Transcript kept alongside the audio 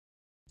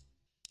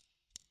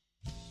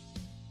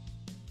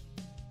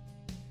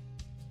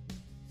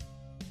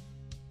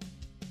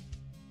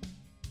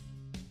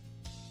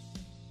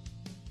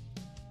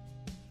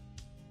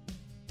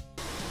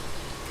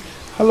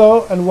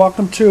Hello and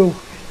welcome to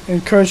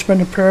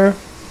Encouragement and Prayer.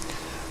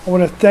 I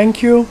want to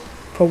thank you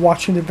for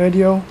watching the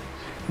video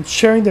and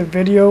sharing the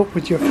video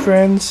with your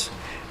friends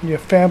and your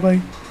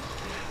family.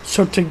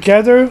 So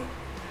together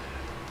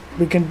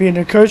we can be an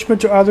encouragement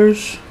to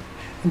others,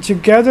 and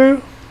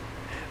together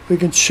we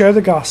can share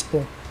the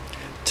gospel.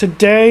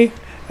 Today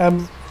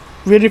I'm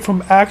reading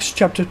from Acts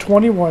chapter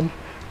 21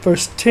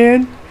 verse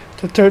 10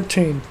 to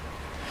 13.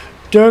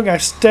 During a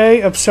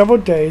stay of several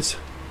days,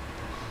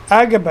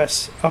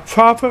 Agabus, a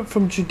prophet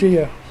from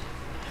Judea,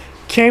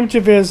 came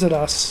to visit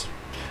us.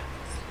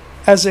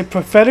 As a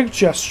prophetic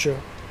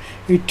gesture,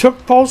 he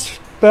took Paul's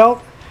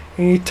belt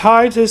and he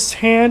tied his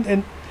hand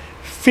and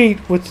feet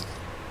with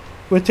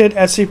it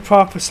as he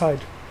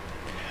prophesied.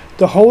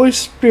 The Holy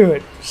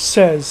Spirit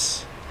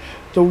says,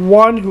 "The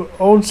one who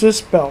owns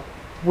this belt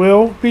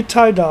will be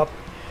tied up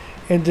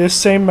in this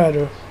same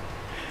manner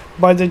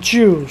by the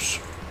Jews,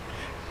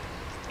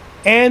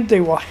 and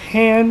they will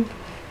hand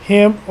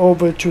him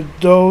over to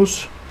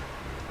those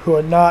who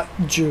are not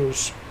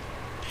Jews."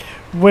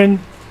 When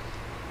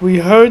we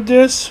heard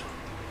this,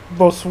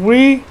 both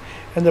we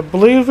and the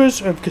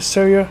believers of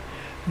Caesarea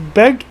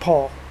begged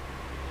Paul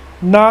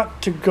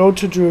not to go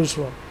to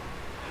Jerusalem.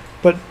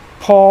 But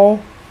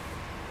Paul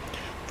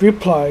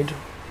replied,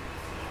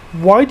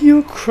 "Why do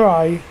you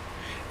cry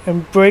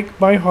and break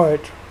my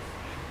heart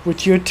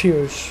with your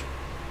tears?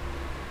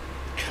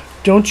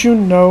 Don't you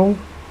know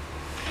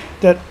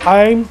that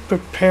I'm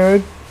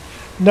prepared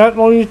not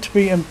only to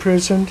be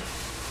imprisoned,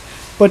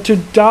 but to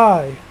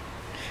die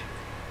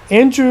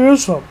in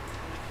Jerusalem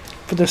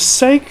for the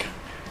sake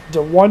of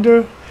the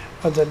wonder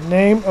of the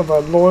name of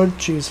our Lord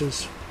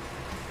Jesus?"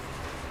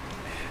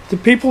 The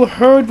people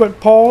heard what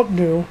Paul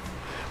knew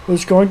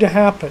was going to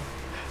happen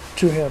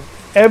to him.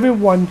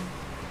 Everyone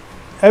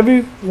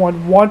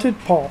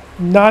wanted Paul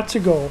not to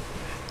go.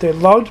 They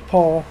loved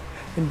Paul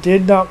and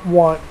did not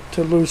want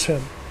to lose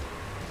him.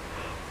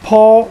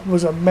 Paul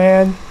was a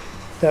man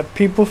that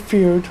people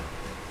feared,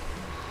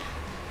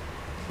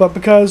 but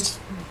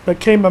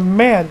became a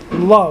man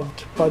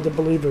loved by the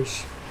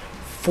believers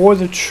for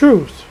the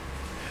truth,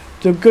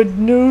 the good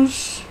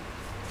news,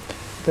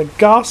 the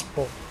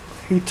gospel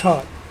he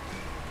taught.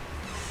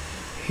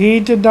 He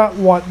did not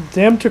want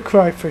them to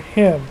cry for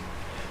him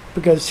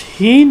because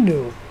he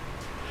knew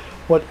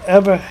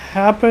whatever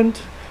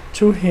happened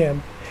to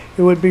him,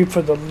 it would be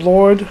for the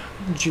Lord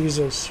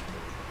Jesus.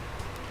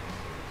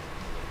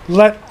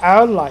 Let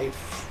our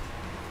life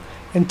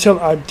until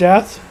our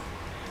death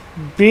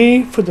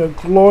be for the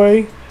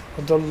glory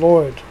of the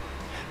Lord.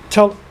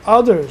 Tell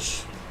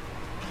others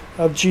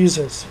of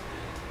Jesus.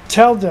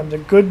 Tell them the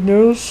good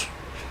news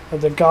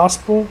of the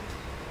gospel.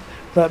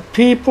 Let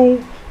people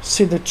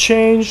see the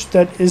change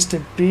that is to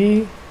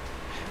be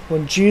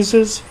when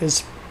Jesus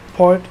is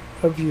part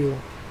of you.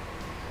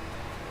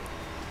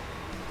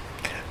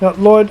 Now,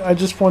 Lord, I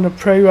just want to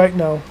pray right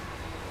now.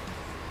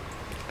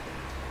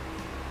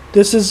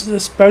 This is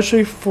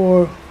especially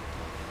for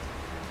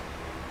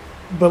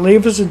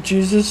believers of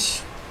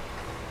Jesus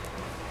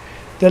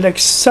that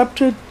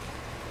accepted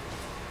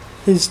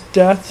his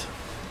death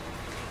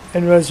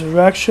and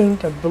resurrection,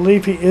 that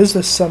believe he is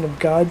the Son of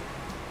God,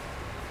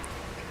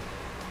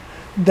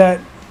 that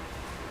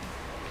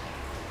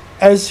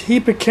as he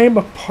became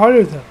a part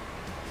of them,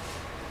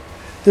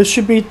 there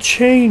should be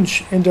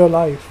change in their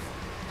life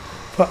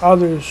for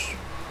others,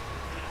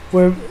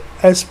 where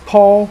as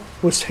Paul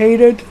was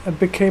hated and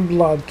became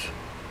loved,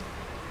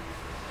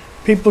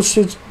 people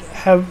should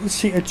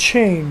see a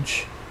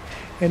change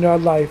in our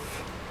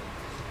life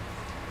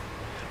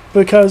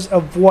because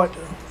of what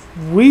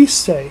we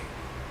say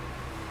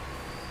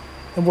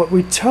and what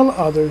we tell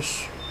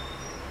others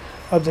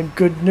of the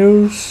good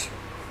news,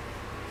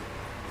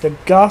 the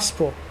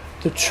gospel,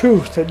 the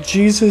truth that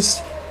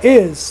Jesus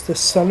is the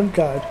Son of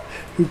God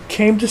who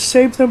came to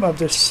save them of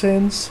their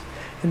sins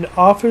and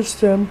offers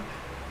them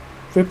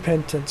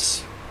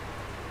repentance.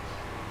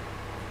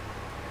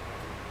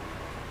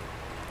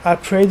 I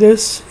pray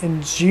this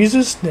in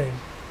Jesus' name.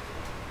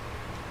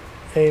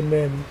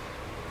 Amen.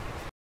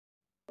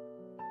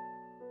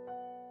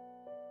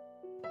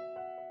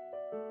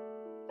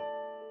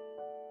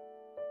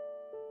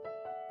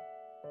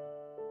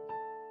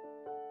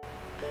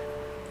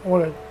 I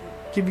want to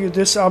give you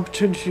this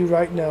opportunity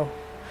right now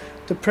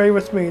to pray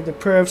with me the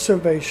prayer of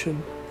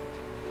salvation.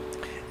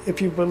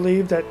 If you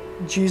believe that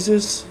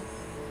Jesus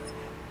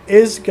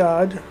is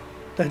God,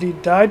 that he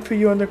died for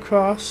you on the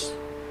cross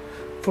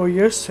for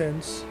your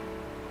sins,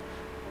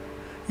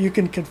 you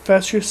can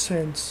confess your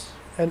sins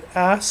and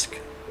ask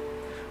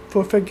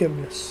for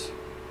forgiveness.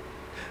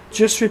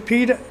 Just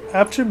repeat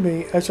after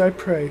me as I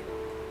pray.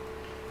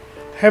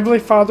 Heavenly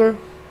Father,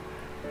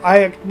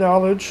 I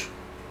acknowledge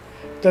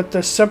that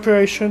the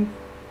separation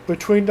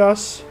between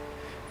us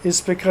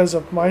is because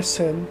of my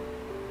sin.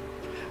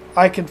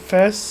 I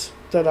confess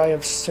that I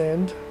have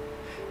sinned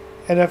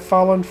and have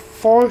fallen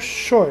far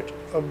short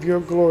of your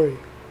glory.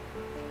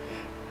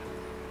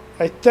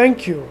 I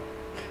thank you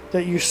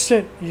that you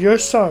sent your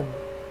Son,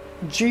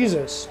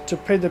 Jesus, to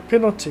pay the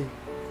penalty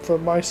for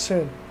my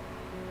sin.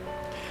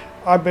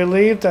 I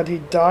believe that He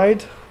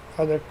died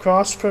on the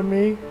cross for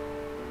me.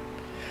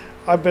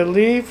 I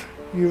believe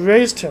You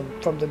raised Him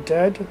from the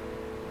dead.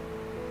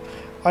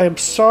 I am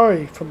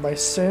sorry for my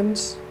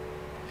sins,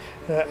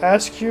 and I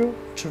ask You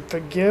to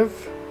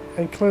forgive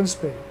and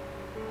cleanse me.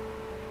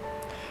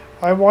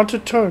 I want to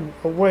turn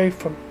away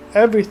from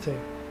everything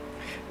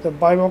the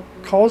Bible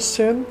calls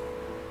sin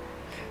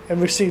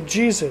and receive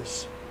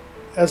Jesus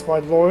as my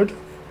Lord,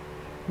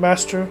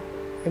 Master,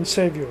 and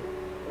Savior.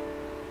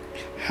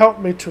 Help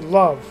me to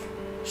love,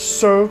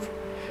 serve,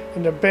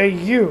 and obey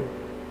You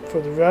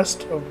for the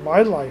rest of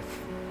my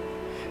life.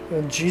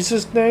 In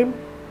Jesus' name,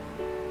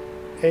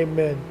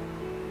 amen.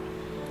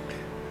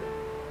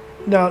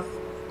 Now,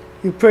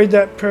 you prayed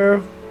that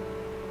prayer.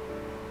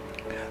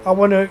 I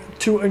want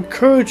to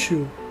encourage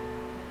you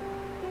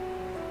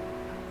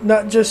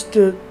not just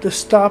to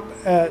stop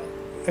at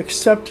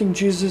accepting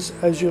Jesus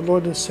as your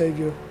Lord and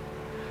Savior,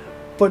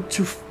 but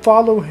to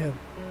follow Him.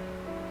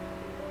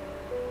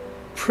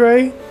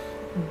 Pray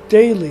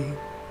daily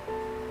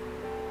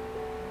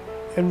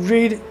and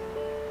read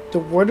the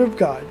Word of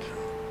God.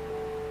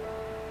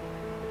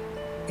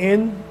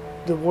 In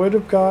the Word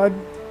of God,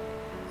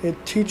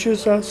 it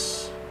teaches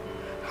us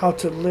how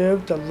to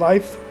live the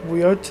life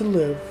we are to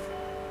live,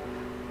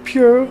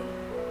 pure,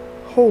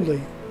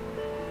 holy,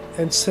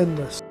 and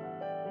sinless.